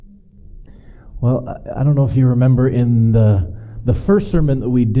Well, I don't know if you remember in the first sermon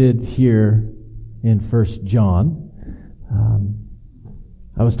that we did here in 1 John,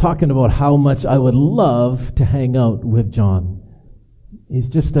 I was talking about how much I would love to hang out with John. He's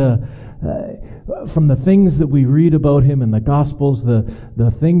just from the things that we read about him in the Gospels,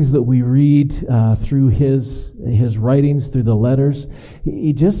 the things that we read through his writings, through the letters,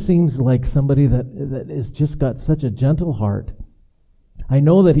 he just seems like somebody that has just got such a gentle heart. I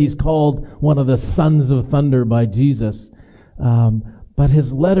know that he's called one of the sons of thunder by Jesus, but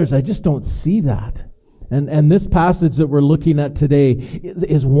his letters, I just don't see that. And this passage that we're looking at today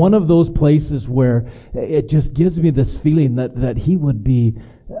is one of those places where it just gives me this feeling that he would be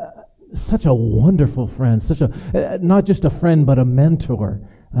such a wonderful friend, such a not just a friend but a mentor.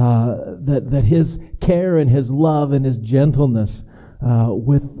 That his care and his love and his gentleness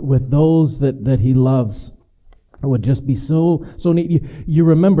with those that he loves would just be so neat. You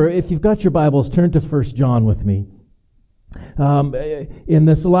remember, if you've got your Bibles, turn to 1 John with me. In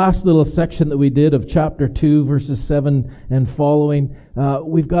this last little section that we did of chapter 2, verses 7 and following,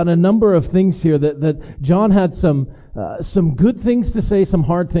 we've got a number of things here that John had some good things to say, some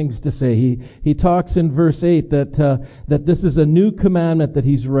hard things to say. He talks in verse 8 that this is a new commandment that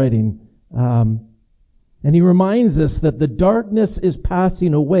he's writing. And he reminds us that the darkness is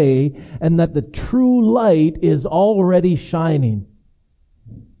passing away and that the true light is already shining.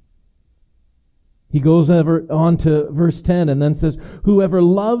 He goes on to verse 10 and then says, whoever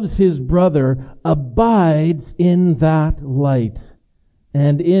loves his brother abides in that light,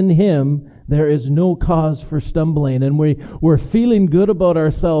 and in him there is no cause for stumbling. And we're feeling good about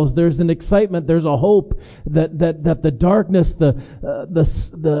ourselves. There's an excitement. There's a hope that the darkness, the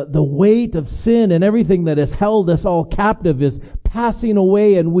weight of sin and everything that has held us all captive is passing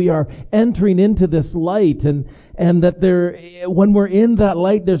away, and we are entering into this light. And that when we're in that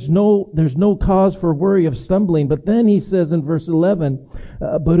light, there's no cause for worry of stumbling. But then he says in verse 11,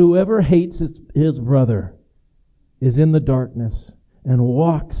 but whoever hates his brother is in the darkness and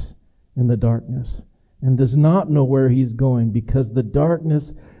walks in the darkness and does not know where he's going, because the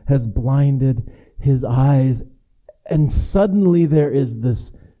darkness has blinded his eyes. And suddenly there is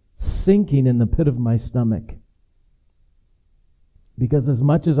this sinking in the pit of my stomach. Because as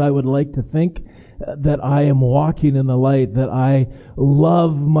much as I would like to think that I am walking in the light, that I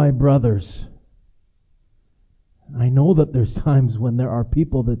love my brothers, I know that there's times when there are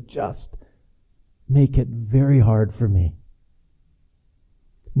people that just make it very hard for me.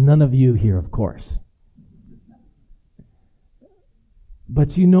 None of you here, of course.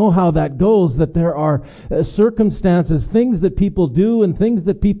 But you know how that goes, that there are circumstances, things that people do and things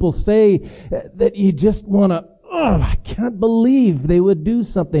that people say that you just want to, I can't believe they would do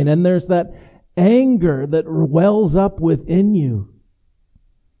something. And there's that anger that wells up within you.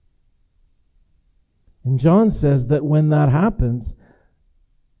 And John says that when that happens,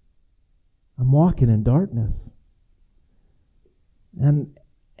 I'm walking in darkness.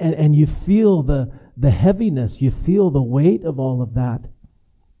 And you feel the heaviness, you feel the weight of all of that.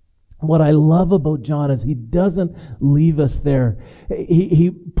 What I love about John is he doesn't leave us there.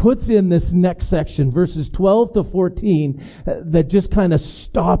 He puts in this next section, verses 12 to 14, that just kind of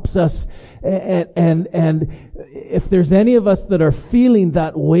stops us. And if there's any of us that are feeling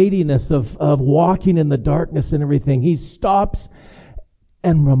that weightiness of walking in the darkness and everything, he stops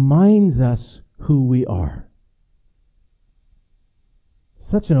and reminds us who we are.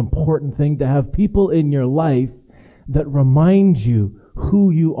 Such an important thing to have people in your life that remind you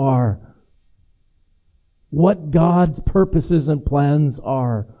who you are, what God's purposes and plans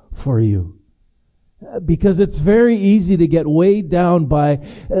are for you. Because it's very easy to get weighed down by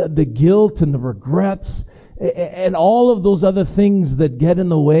the guilt and the regrets and all of those other things that get in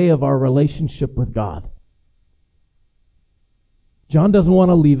the way of our relationship with God. John doesn't want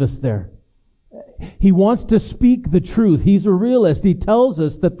to leave us there. He wants to speak the truth. He's a realist. He tells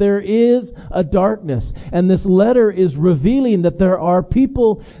us that there is a darkness. And this letter is revealing that there are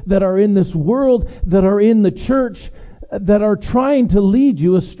people that are in this world, that are in the church, that are trying to lead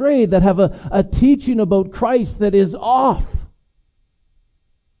you astray, that have a teaching about Christ that is off.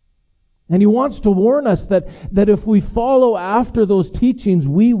 And he wants to warn us that if we follow after those teachings,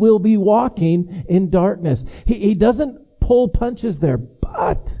 we will be walking in darkness. He doesn't pull punches there,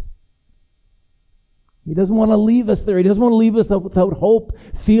 but he doesn't want to leave us there. He doesn't want to leave us without hope,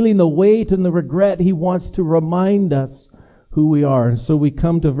 feeling the weight and the regret. He wants to remind us who we are. And so we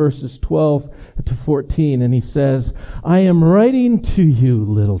come to verses 12 to 14, and he says, I am writing to you,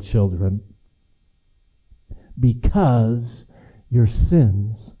 little children, because your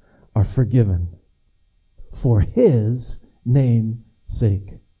sins are forgiven for his name's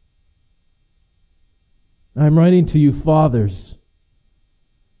sake. I'm writing to you, fathers,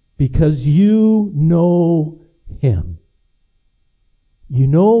 because you know him. You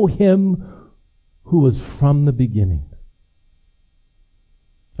know him who was from the beginning.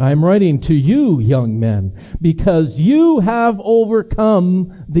 I'm writing to you, young men, because you have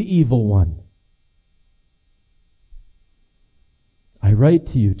overcome the evil one. I write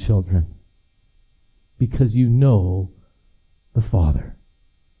to you, children, because you know the Father.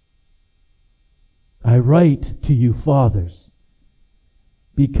 I write to you, fathers,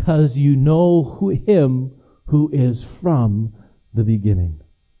 because you know him who is from the beginning.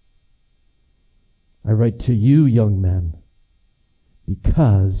 I write to you, young men,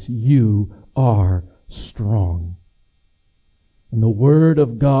 because you are strong, and the word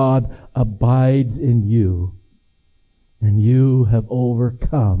of God abides in you, and you have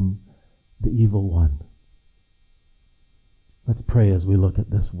overcome the evil one. Let's pray as we look at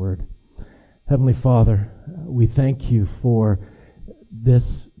this word. Heavenly Father, we thank you for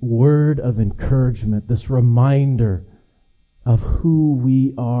this word of encouragement, this reminder of who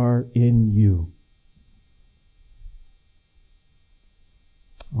we are in you.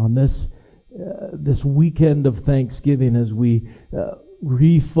 On this weekend of Thanksgiving, as we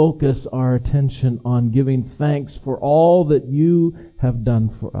refocus our attention on giving thanks for all that you have done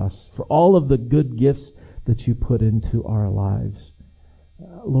for us, for all of the good gifts that you put into our lives.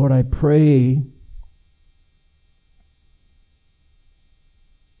 Lord, I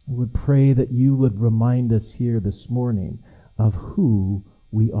would pray that you would remind us here this morning of who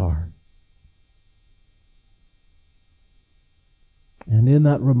we are. And in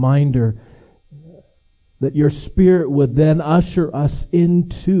that reminder, that your Spirit would then usher us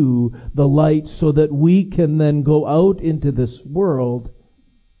into the light so that we can then go out into this world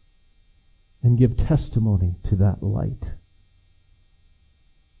and give testimony to that light.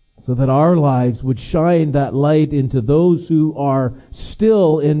 So that our lives would shine that light into those who are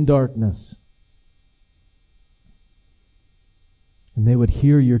still in darkness. And they would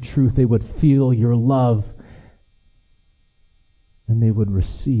hear your truth, they would feel your love, and they would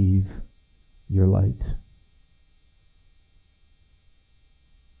receive your light.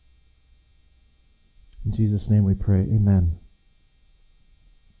 In Jesus' name we pray, amen.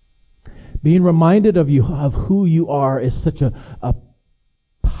 Being reminded of who you are is such a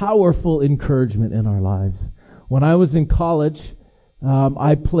powerful encouragement in our lives. When I was in college,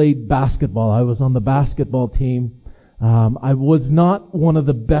 I played basketball. I was on the basketball team. I was not one of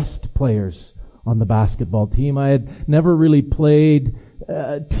the best players on the basketball team. I had never really played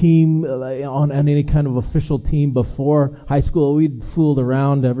team on any kind of official team before high school. We'd fooled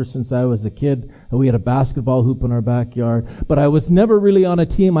around ever since I was a kid. We had a basketball hoop in our backyard, but I was never really on a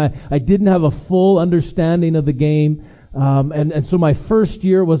team. I didn't have a full understanding of the game, and so my first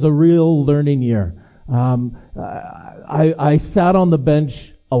year was a real learning year. I sat on the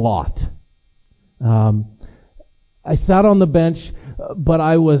bench a lot. I sat on the bench, but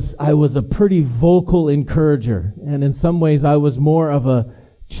I was a pretty vocal encourager, and in some ways I was more of a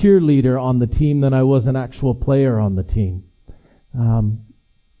cheerleader on the team than I was an actual player on the team.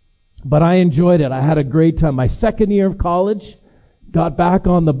 But I enjoyed it. I had a great time. My second year of college, got back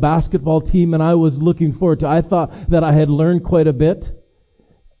on the basketball team, and I was looking forward to it. I thought that I had learned quite a bit,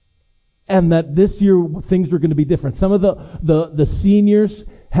 and that this year things were going to be different. Some of the seniors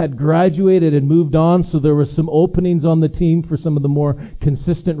had graduated and moved on, so there were some openings on the team for some of the more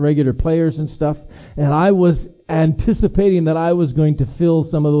consistent regular players and stuff. And I was anticipating that I was going to fill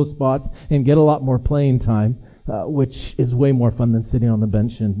some of those spots and get a lot more playing time, which is way more fun than sitting on the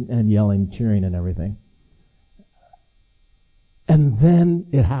bench and yelling, cheering and everything. And then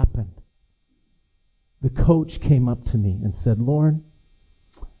it happened. The coach came up to me and said, "Lauren,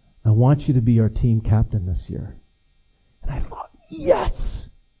 I want you to be our team captain this year." And I thought, yes!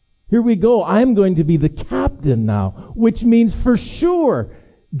 Here we go. I'm going to be the captain now, which means for sure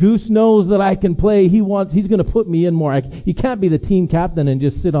Goose knows that I can play. He's going to put me in more. He can't be the team captain and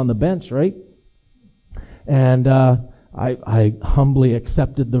just sit on the bench, right? And I humbly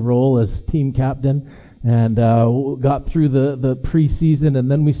accepted the role as team captain and got through the preseason, and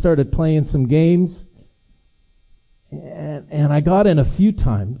then we started playing some games. And I got in a few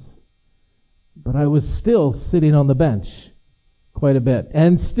times, but I was still sitting on the bench quite a bit,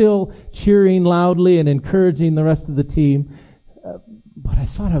 and still cheering loudly and encouraging the rest of the team. But I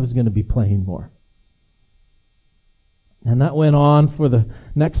thought I was going to be playing more. And that went on for the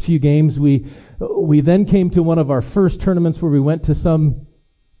next few games. We then came to one of our first tournaments where we went to some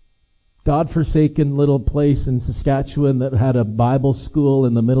godforsaken little place in Saskatchewan that had a Bible school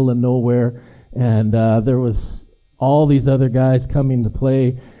in the middle of nowhere. And there was all these other guys coming to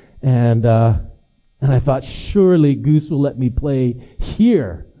play. And And I thought, surely Goose will let me play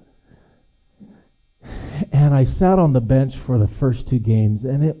here. And I sat on the bench for the first 2 games,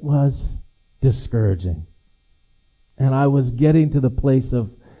 and it was discouraging. And I was getting to the place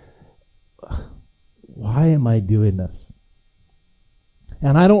of, why am I doing this?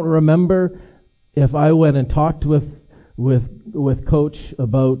 And I don't remember if I went and talked with Coach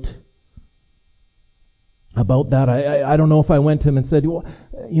about that. I don't know if I went to him and said, well,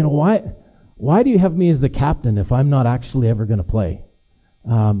 why do you have me as the captain if I'm not actually ever going to play?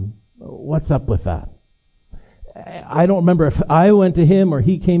 What's up with that? I don't remember if I went to him or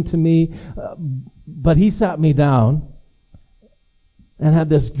he came to me, but he sat me down and had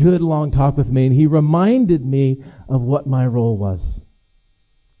this good long talk with me, and he reminded me of what my role was.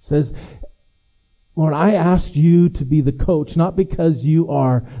 He says, Lord, I asked you to be the coach, not because you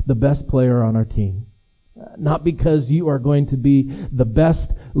are the best player on our team, not because you are going to be the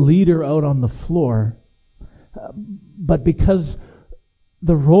best leader out on the floor, but because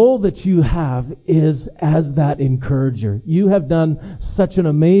the role that you have is as that encourager. You have done such an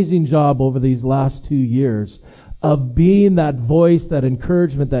amazing job over these last 2 years of being that voice, that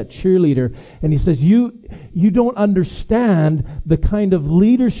encouragement, that cheerleader. And he says, you don't understand the kind of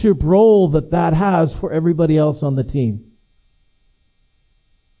leadership role that has for everybody else on the team.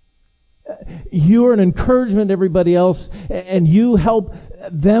 You're an encouragement to everybody else, and you help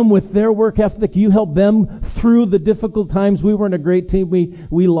them with their work ethic. You help them through the difficult times. We weren't a great team.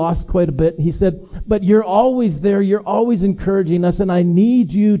 We lost quite a bit. He said, but you're always there. You're always encouraging us, and I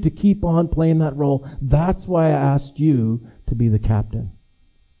need you to keep on playing that role. That's why I asked you to be the captain.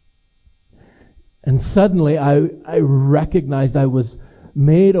 And suddenly I recognized I was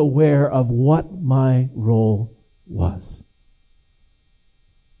made aware of what my role was,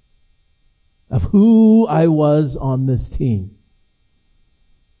 of who I was on this team.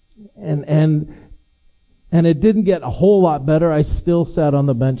 And it didn't get a whole lot better. I still sat on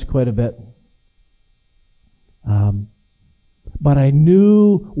the bench quite a bit. But I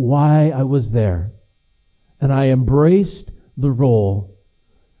knew why I was there. And I embraced the role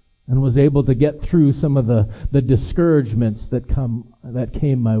and was able to get through some of the discouragements that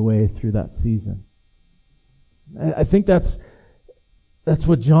came my way through that season. I think that's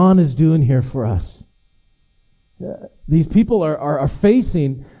what John is doing here for us. These people are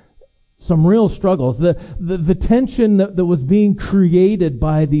facing some real struggles. The tension that was being created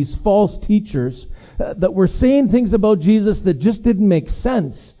by these false teachers that were saying things about Jesus that just didn't make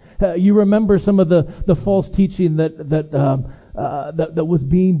sense. You remember some of the false teaching that was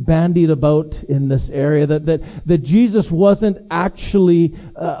being bandied about in this area, that Jesus wasn't actually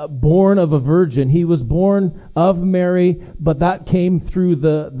born of a virgin. He was born of Mary, but that came through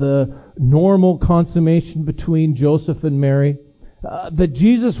the normal consummation between Joseph and Mary. That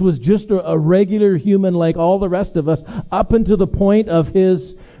Jesus was just a regular human like all the rest of us up until the point of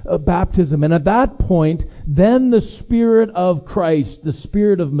his baptism. And at that point, then the Spirit of Christ, the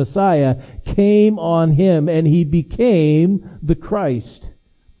Spirit of Messiah, came on him, and he became the Christ.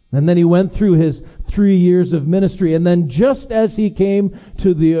 And then he went through his 3 years of ministry. And then just as he came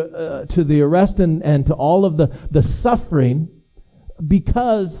to the arrest and to all of the suffering,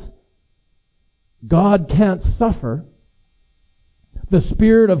 because God can't suffer, the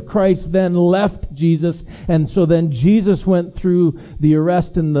Spirit of Christ then left Jesus, and so then Jesus went through the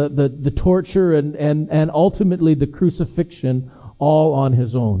arrest and the torture and ultimately the crucifixion all on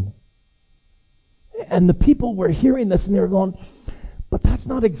his own. And the people were hearing this and they were going, but that's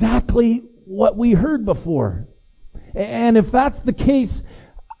not exactly what we heard before. And if that's the case,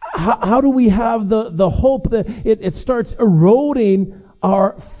 how do we have the hope that it starts eroding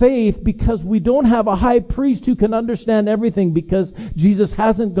our faith, because we don't have a high priest who can understand everything, because Jesus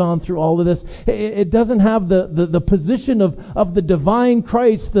hasn't gone through all of this. It doesn't have the position of the divine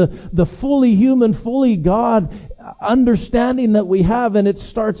Christ, the fully human, fully God understanding that we have, and it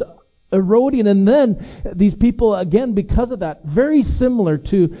starts eroding. And then these people, again, because of that, very similar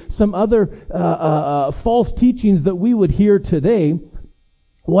to some other false teachings that we would hear today,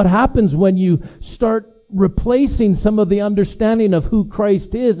 what happens when you start replacing some of the understanding of who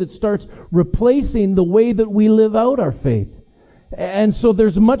Christ is, it starts replacing the way that we live out our faith. And so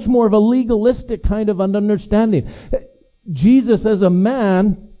there's much more of a legalistic kind of understanding. Jesus as a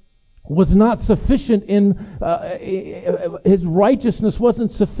man was not sufficient his righteousness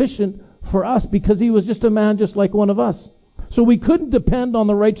wasn't sufficient for us, because he was just a man just like one of us. So we couldn't depend on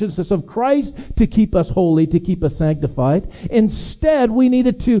the righteousness of Christ to keep us holy, to keep us sanctified. Instead, we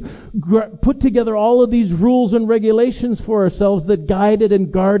needed to put together all of these rules and regulations for ourselves that guided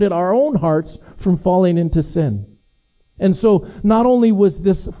and guarded our own hearts from falling into sin. And so not only was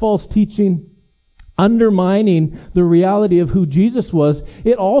this false teaching undermining the reality of who Jesus was,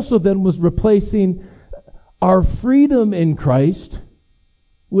 it also then was replacing our freedom in Christ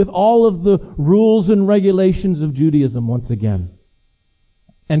with all of the rules and regulations of Judaism once again.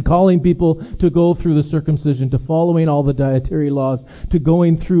 And calling people to go through the circumcision, to following all the dietary laws, to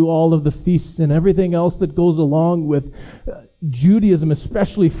going through all of the feasts and everything else that goes along with Judaism,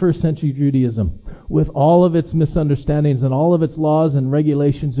 especially first century Judaism, with all of its misunderstandings and all of its laws and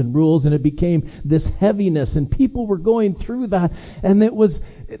regulations and rules. And it became this heaviness, and people were going through that. And it was,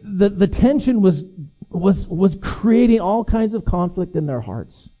 the tension was creating all kinds of conflict in their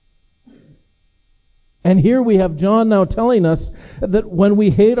hearts. And here we have John now telling us that when we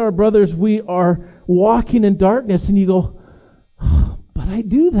hate our brothers, we are walking in darkness. And you go, oh, but I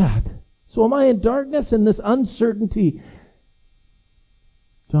do that. So am I in darkness and this uncertainty?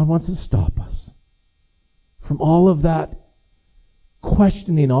 John wants to stop us from all of that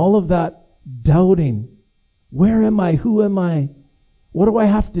questioning, all of that doubting. Where am I? Who am I? What do I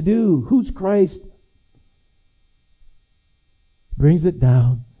have to do? Who's Christ? Brings it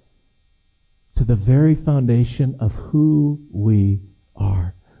down to the very foundation of who we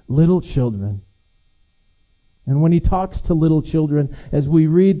are. Little children. And when he talks to little children, as we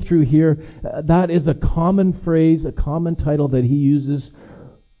read through here, that is a common phrase, a common title that he uses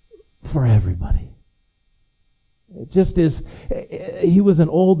for everybody. It just is, he was an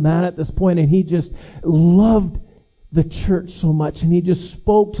old man at this point, and he just loved the church so much, and he just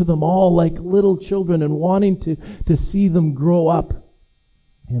spoke to them all like little children and wanting to see them grow up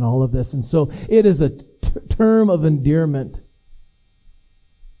in all of this. And so it is a term of endearment.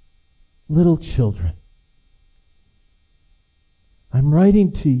 Little children, I'm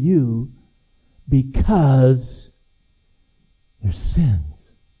writing to you because your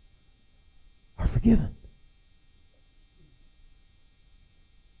sins are forgiven.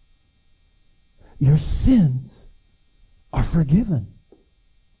 Your sins are forgiven.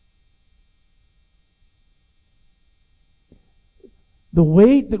 The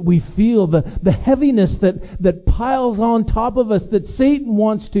weight that we feel, the heaviness that piles on top of us, that Satan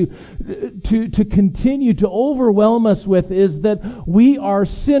wants to continue to overwhelm us with, is that we are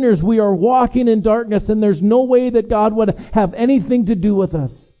sinners. We are walking in darkness, and there's no way that God would have anything to do with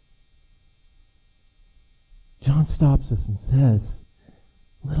us. John stops us and says,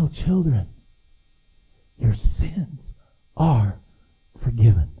 little children, your sins are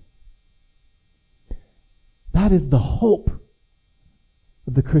forgiven. That is the hope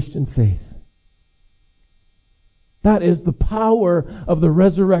of the Christian faith. That is the power of the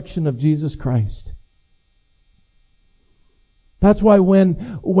resurrection of Jesus Christ. That's why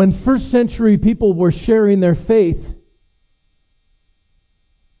when first century people were sharing their faith,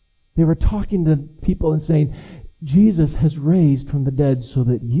 they were talking to people and saying, Jesus has raised from the dead so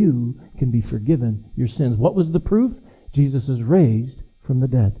that you can be forgiven your sins. What was the proof? Jesus is raised from the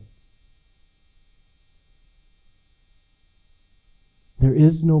dead. There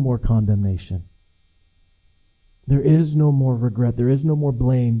is no more condemnation. There is no more regret. There is no more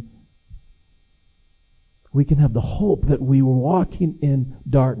blame. We can have the hope that we were walking in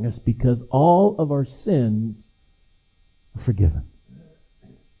darkness because all of our sins are forgiven.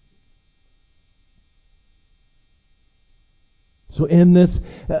 So in this,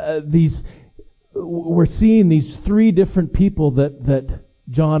 we're seeing these three different people that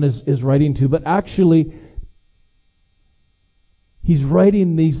John is writing to, but actually, he's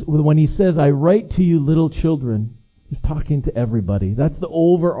writing these, when he says, I write to you little children, he's talking to everybody. That's the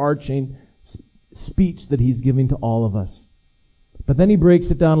overarching speech that he's giving to all of us. But then he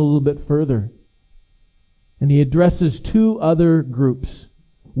breaks it down a little bit further. And he addresses two other groups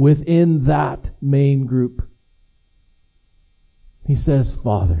within that main group. He says,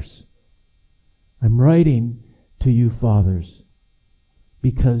 fathers, I'm writing to you fathers,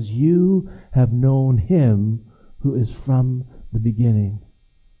 because you have known him who is from the beginning.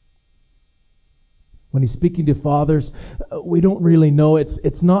 When he's speaking to fathers, we don't really know.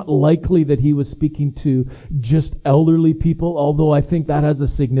 It's not likely that he was speaking to just elderly people, although I think that has a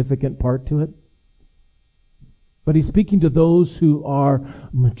significant part to it. But he's speaking to those who are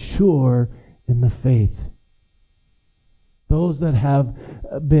mature in the faith. Those that have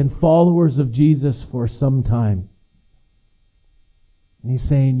been followers of Jesus for some time. And he's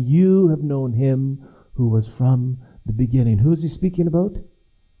saying, you have known him who was from the beginning. Who is he speaking about?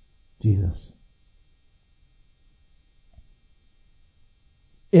 Jesus.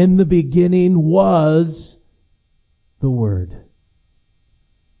 In the beginning was the Word.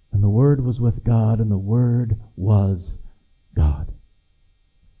 And the Word was with God, and the Word was God.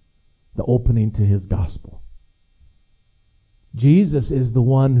 The opening to his gospel. Jesus is the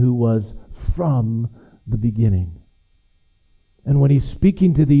one who was from the beginning. And when he's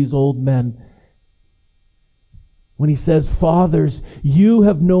speaking to these old men, when he says, "Fathers, you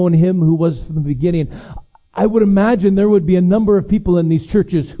have known him who was from the beginning," I would imagine there would be a number of people in these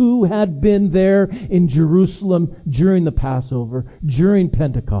churches who had been there in Jerusalem during the Passover, during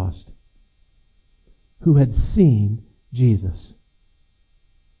Pentecost, who had seen Jesus.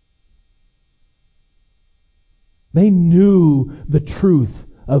 They knew the truth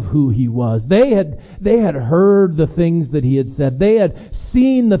of who he was. They had heard the things that he had said. They had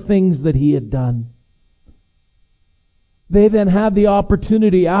seen the things that he had done. They then had the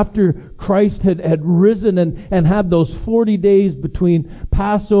opportunity, after Christ had risen and had those 40 days between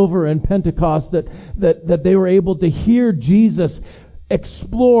Passover and Pentecost, that they were able to hear Jesus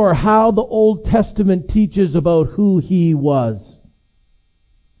explore how the Old Testament teaches about who he was.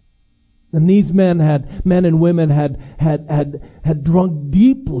 And these men and women had drunk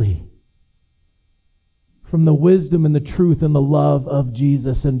deeply from the wisdom and the truth and the love of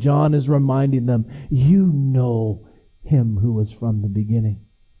Jesus. And John is reminding them, you know him who was from the beginning.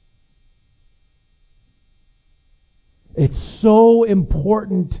 It's so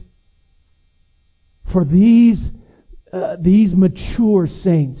important for these mature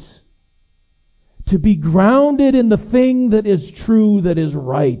saints to be grounded in the thing that is true, that is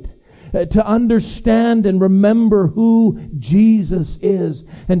right. To understand and remember who Jesus is,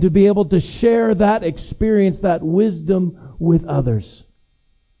 and to be able to share that experience, that wisdom with others.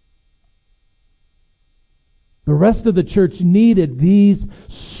 The rest of the church needed these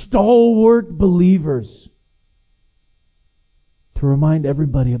stalwart believers to remind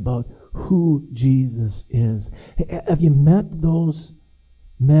everybody about who Jesus is. Have you met those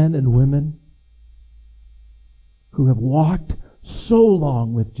men and women who have walked so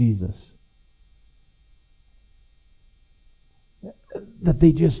long with Jesus that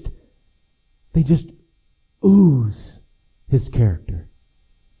they just ooze his character?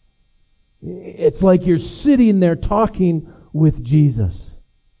 It's like you're sitting there talking with Jesus.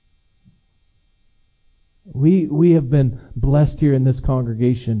 We have been blessed here in this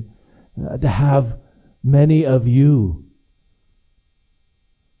congregation to have many of you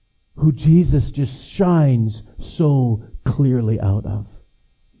who Jesus just shines so clearly out of.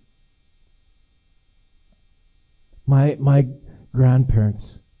 My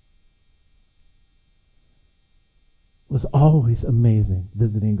grandparents was always amazing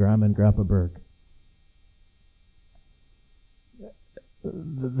visiting Grandma and Grandpa Berg.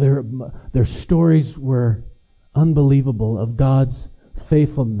 Their stories were unbelievable of God's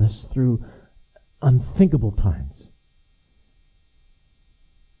faithfulness through unthinkable times.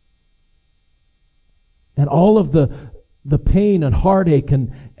 And all of the pain and heartache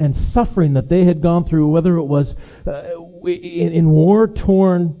and suffering that they had gone through, whether it was in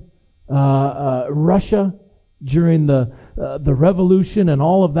war-torn Russia during the revolution and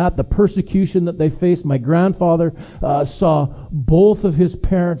all of that, the persecution that they faced. My grandfather saw both of his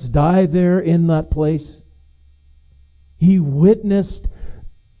parents die there in that place. He witnessed,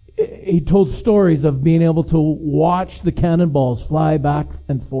 he told stories of being able to watch the cannonballs fly back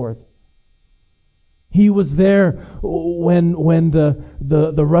and forth. He was there when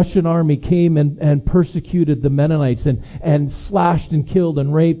the Russian army came and persecuted the Mennonites and slashed and killed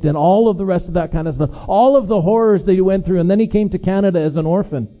and raped and all of the rest of that kind of stuff. All of the horrors that he went through. And then he came to Canada as an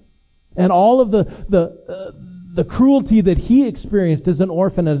orphan. And all of the cruelty that he experienced as an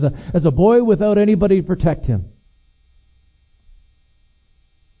orphan, as a boy without anybody to protect him.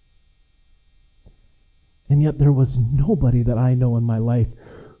 And yet there was nobody that I know in my life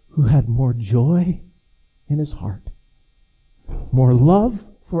who had more joy in his heart, more love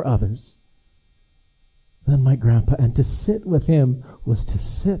for others than my grandpa. And to sit with him was to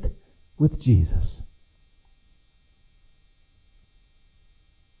sit with Jesus.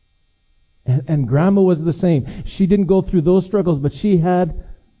 And grandma was the same. She didn't go through those struggles, but she had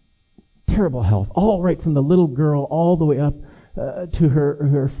terrible health, all right from the little girl all the way up to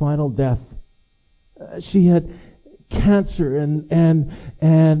her final death. She had cancer and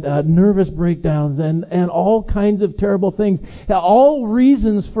nervous breakdowns and all kinds of terrible things. All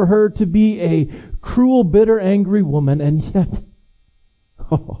reasons for her to be a cruel, bitter, angry woman. And yet,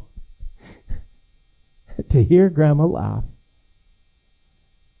 to hear Grandma laugh,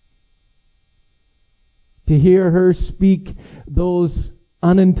 to hear her speak those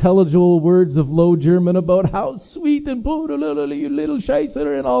unintelligible words of Low German about how sweet and you little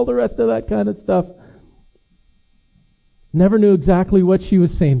scheisser and all the rest of that kind of stuff. Never knew exactly what she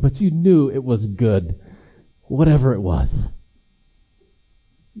was saying, but you knew it was good, whatever it was.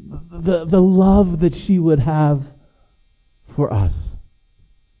 The love that she would have for us.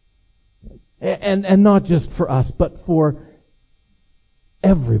 And not just for us, but for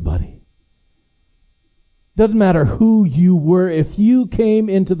everybody. Doesn't matter who you were. If you came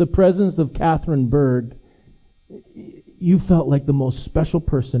into the presence of Catherine Berg, you felt like the most special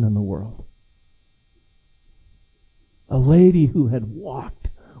person in the world. A lady who had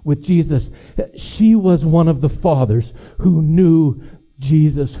walked with Jesus. She was one of the fathers who knew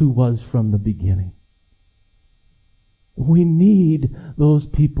Jesus, who was from the beginning. We need those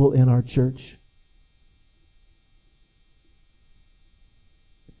people in our church.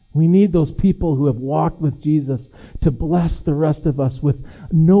 We need those people who have walked with Jesus to bless the rest of us with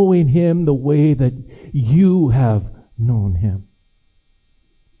knowing Him the way that you have known Him.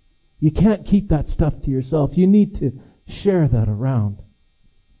 You can't keep that stuff to yourself. You need to share that around.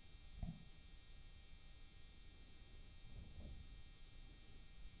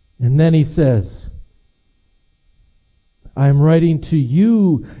 And then he says, I am writing to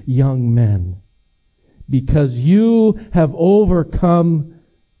you, young men, because you have overcome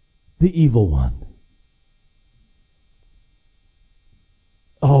the evil one.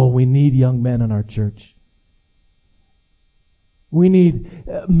 Oh, we need young men in our church. We need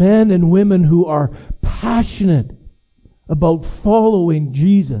men and women who are passionate about following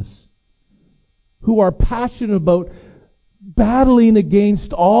Jesus, who are passionate about battling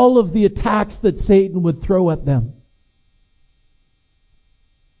against all of the attacks that Satan would throw at them,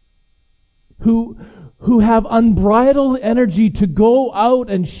 who have unbridled energy to go out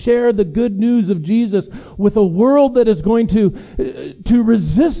and share the good news of Jesus with a world that is going to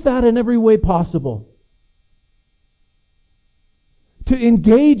resist that in every way possible. To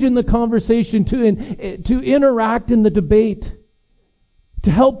engage in the conversation, to interact in the debate,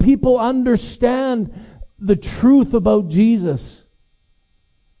 to help people understand the truth about Jesus.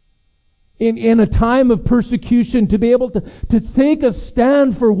 In a time of persecution, to be able to take a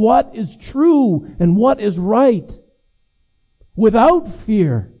stand for what is true and what is right without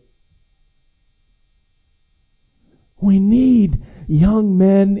fear. We need young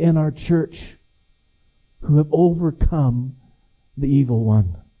men in our church who have overcome the evil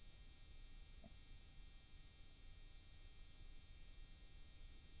one.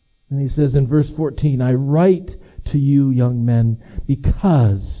 And he says in verse 14, I write to you, young men,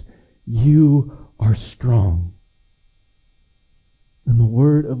 because you are strong. And the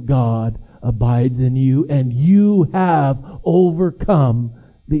word of God abides in you, and you have overcome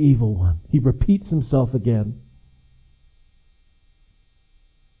the evil one. He repeats himself again.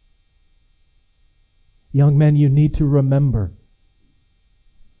 Young men, you need to remember,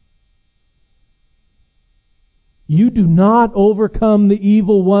 you do not overcome the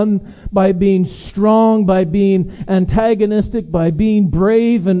evil one by being strong, by being antagonistic, by being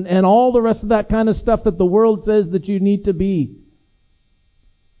brave, and all the rest of that kind of stuff that the world says that you need to be.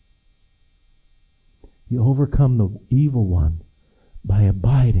 You overcome the evil one by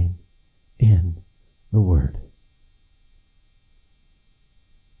abiding in the Word.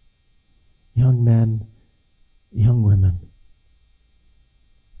 Young men, young women,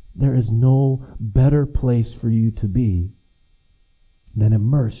 there is no better place for you to be than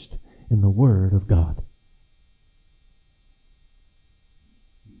immersed in the Word of God.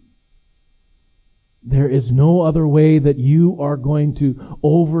 There is no other way that you are going to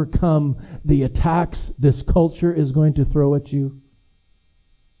overcome the attacks this culture is going to throw at you.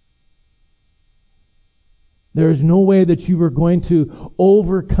 There is no way that you are going to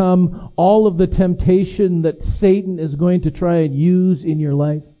overcome all of the temptation that Satan is going to try and use in your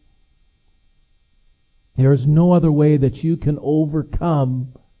life. There is no other way that you can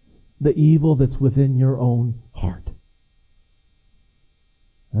overcome the evil that's within your own heart.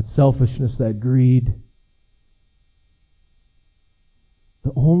 That selfishness, that greed.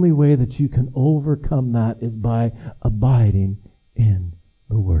 The only way that you can overcome that is by abiding in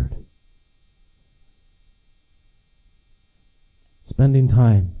the Word. Spending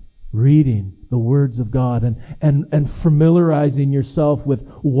time reading the words of God and familiarizing yourself with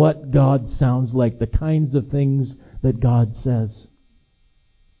what God sounds like, the kinds of things that God says.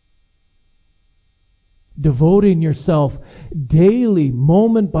 Devoting yourself daily,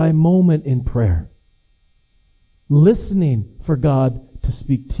 moment by moment in prayer. Listening for God to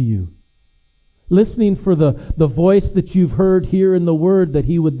speak to you. Listening for the voice that you've heard here in the Word, that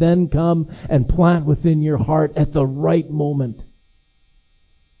He would then come and plant within your heart at the right moment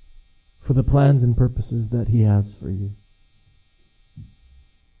for the plans and purposes that He has for you.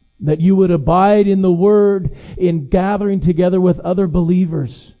 That you would abide in the Word in gathering together with other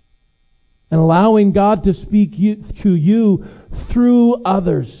believers and allowing God to speak to you through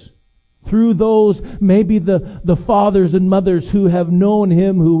others, through those, maybe the fathers and mothers who have known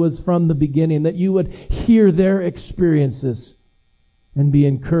Him who was from the beginning, that you would hear their experiences and be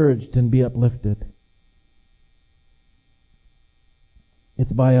encouraged and be uplifted.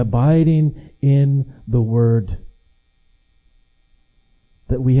 It's by abiding in the Word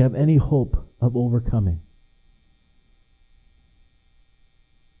that we have any hope of overcoming.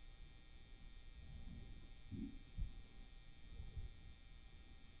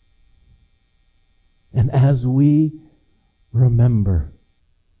 And as we remember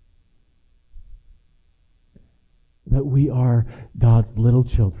that we are God's little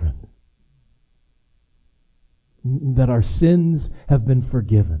children, that our sins have been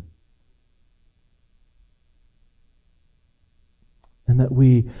forgiven, and that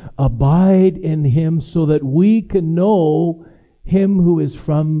we abide in Him so that we can know Him who is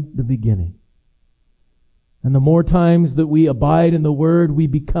from the beginning. And the more times that we abide in the Word, we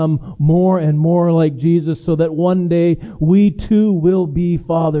become more and more like Jesus, so that one day we too will be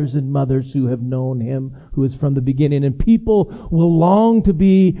fathers and mothers who have known Him who is from the beginning. And people will long to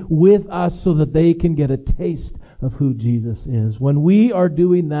be with us so that they can get a taste of who Jesus is. When we are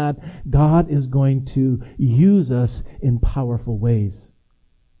doing that, God is going to use us in powerful ways.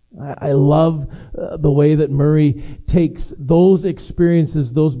 I love the way that Murray takes those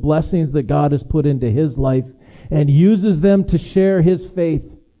experiences, those blessings that God has put into his life, and uses them to share his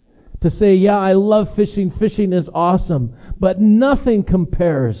faith. To say, yeah, I love fishing. Fishing is awesome. But nothing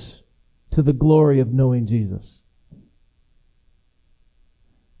compares to the glory of knowing Jesus.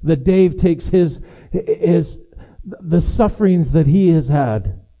 That Dave takes the sufferings that he has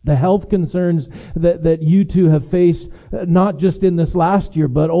had, the health concerns that you two have faced, not just in this last year,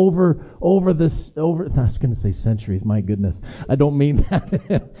 but over I was going to say centuries, my goodness. I don't mean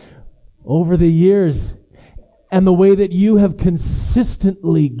that. Over the years. And the way that you have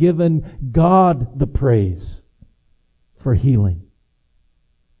consistently given God the praise for healing,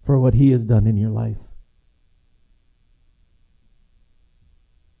 for what He has done in your life.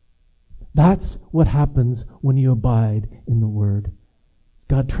 That's what happens when you abide in the Word.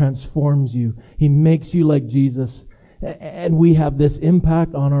 God transforms you. He makes you like Jesus. And we have this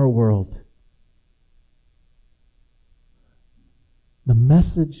impact on our world. The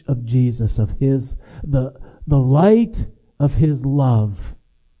message of Jesus, of the light of His love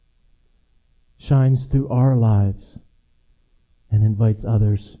shines through our lives and invites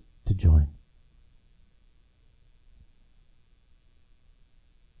others to join.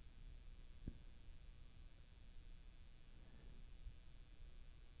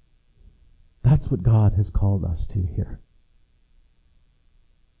 That's what God has called us to here.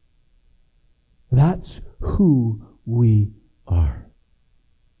 That's who we are.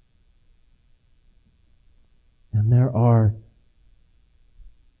 And there are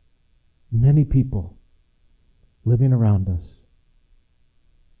many people living around us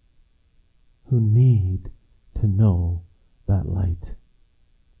who need to know that light,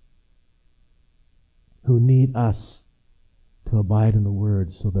 who need us to abide in the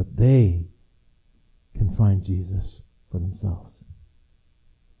Word so that they can find Jesus for themselves.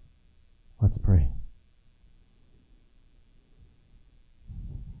 Let's pray.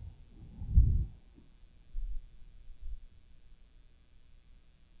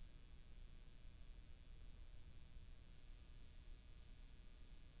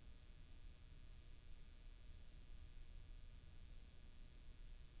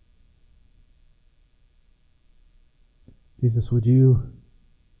 Jesus, would you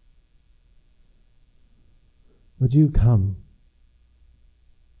come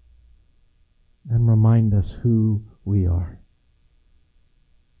and remind us who we are?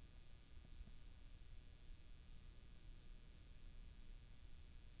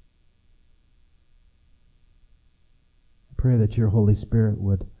 I pray that your Holy Spirit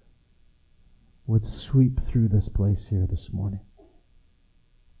would sweep through this place here this morning.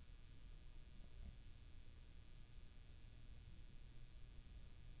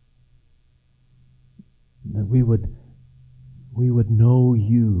 That we would know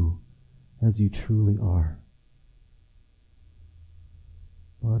you as you truly are.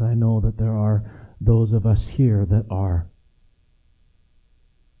 Lord, I know that there are those of us here that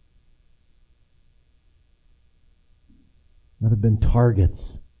have been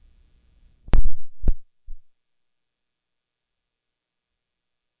targets.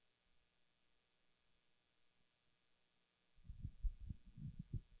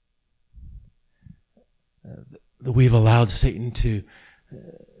 That we've allowed Satan to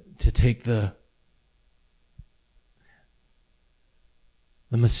take the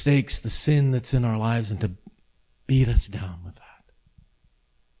mistakes, the sin that's in our lives, and to beat us down with that.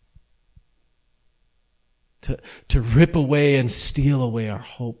 to rip away and steal away our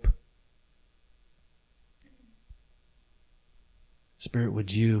hope. Spirit,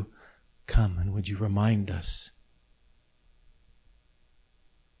 would you come and would you remind us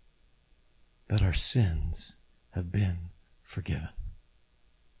that our sins have been forgiven?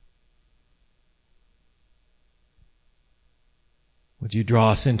 Would you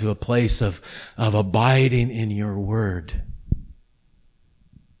draw us into a place of abiding in your word?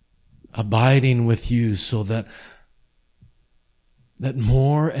 Abiding with you so that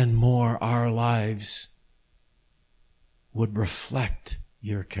more and more our lives would reflect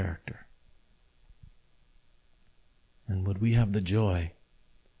your character. And would we have the joy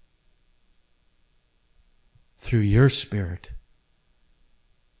through your Spirit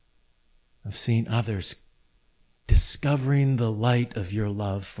of seeing others discovering the light of your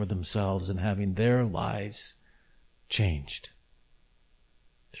love for themselves and having their lives changed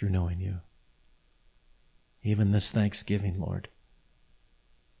through knowing you. Even this Thanksgiving, Lord,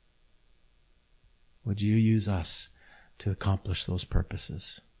 would you use us to accomplish those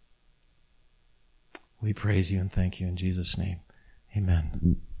purposes? We praise you and thank you in Jesus' name.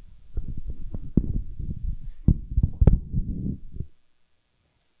 Amen.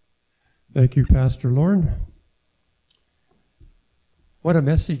 Thank you, Pastor Lorne. What a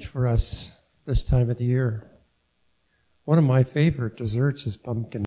message for us this time of the year. One of my favorite desserts is pumpkin